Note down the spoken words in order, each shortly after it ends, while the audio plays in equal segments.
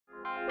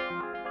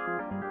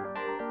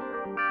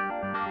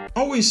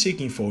Always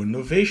seeking for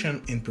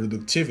innovation and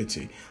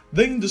productivity,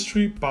 the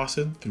industry passed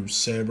through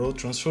several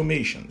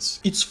transformations.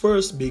 Its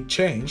first big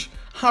change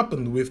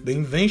happened with the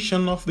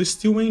invention of the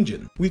steam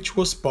engine, which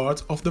was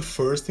part of the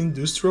first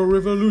industrial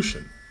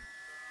revolution.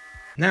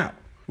 Now,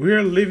 we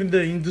are living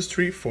the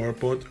Industry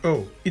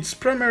 4.0. Its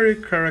primary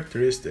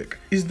characteristic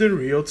is the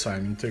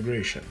real-time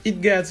integration.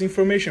 It gets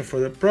information for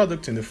the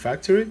product in the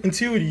factory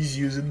until it is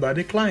used by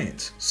the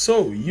client.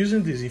 So,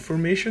 using this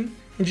information,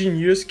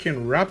 engineers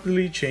can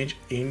rapidly change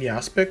any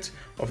aspect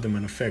of the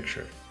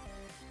manufacture.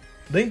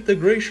 The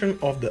integration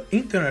of the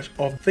Internet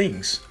of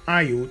Things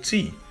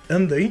 (IoT)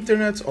 and the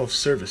Internet of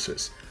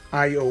Services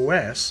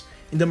 (IOS)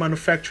 in the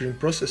manufacturing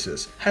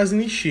processes has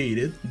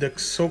initiated the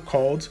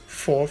so-called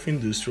Fourth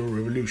Industrial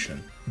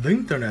Revolution. The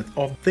Internet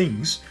of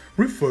Things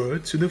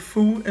refers to the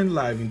full and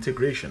live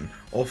integration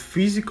of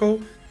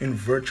physical and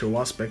virtual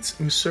aspects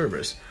in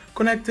servers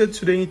connected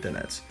to the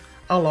Internet,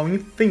 allowing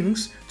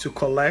things to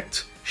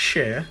collect,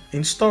 share,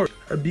 and store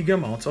a big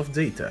amount of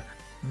data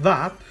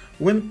that,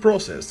 when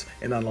processed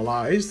and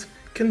analyzed,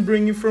 can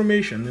bring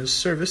information and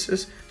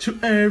services to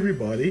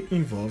everybody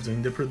involved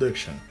in the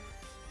production.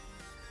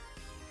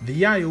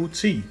 The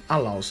IoT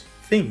allows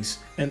things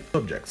and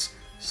objects,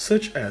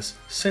 such as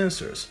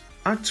sensors,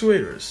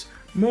 actuators,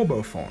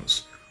 mobile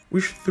phones,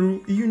 which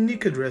through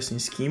unique addressing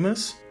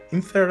schemas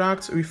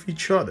interact with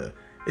each other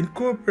and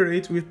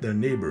cooperate with their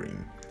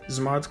neighboring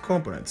smart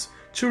components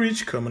to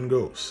reach common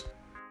goals.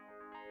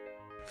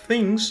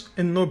 Things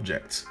and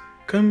objects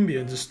can be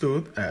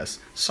understood as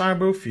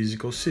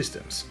cyber-physical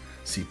systems,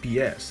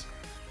 CPS.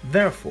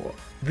 Therefore,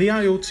 the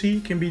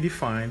IoT can be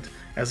defined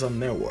as a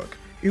network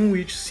in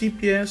which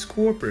CPS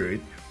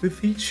cooperate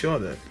with each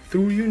other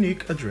through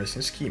unique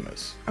addressing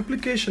schemas.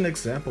 Application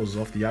examples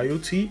of the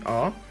IoT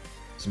are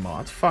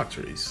smart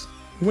factories.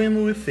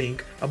 When we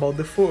think about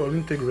the full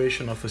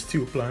integration of a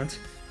steel plant,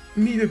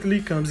 immediately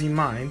comes in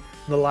mind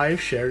the live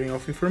sharing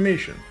of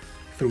information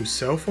through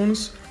cell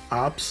phones,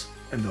 apps,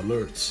 and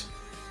alerts.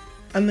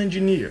 An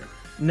engineer,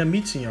 in a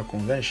meeting or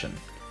convention,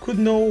 could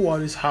know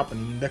what is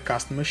happening in the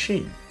casting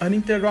machine and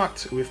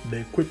interact with the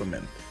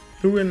equipment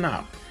through an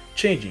app,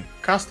 changing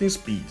casting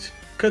speed,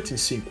 cutting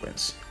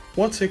sequence,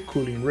 water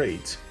cooling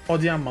rate, or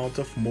the amount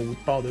of mold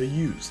powder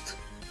used.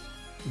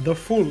 The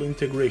full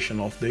integration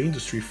of the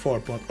Industry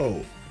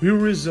 4.0 will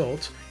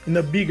result in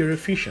a bigger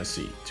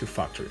efficiency to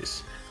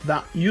factories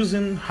that,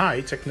 using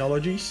high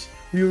technologies,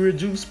 will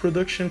reduce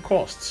production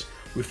costs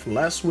with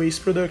less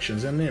waste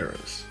productions and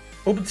errors,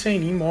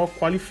 obtaining more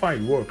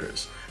qualified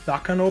workers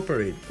that can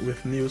operate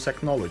with new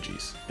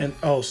technologies, and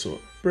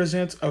also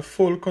present a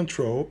full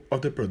control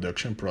of the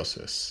production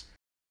process.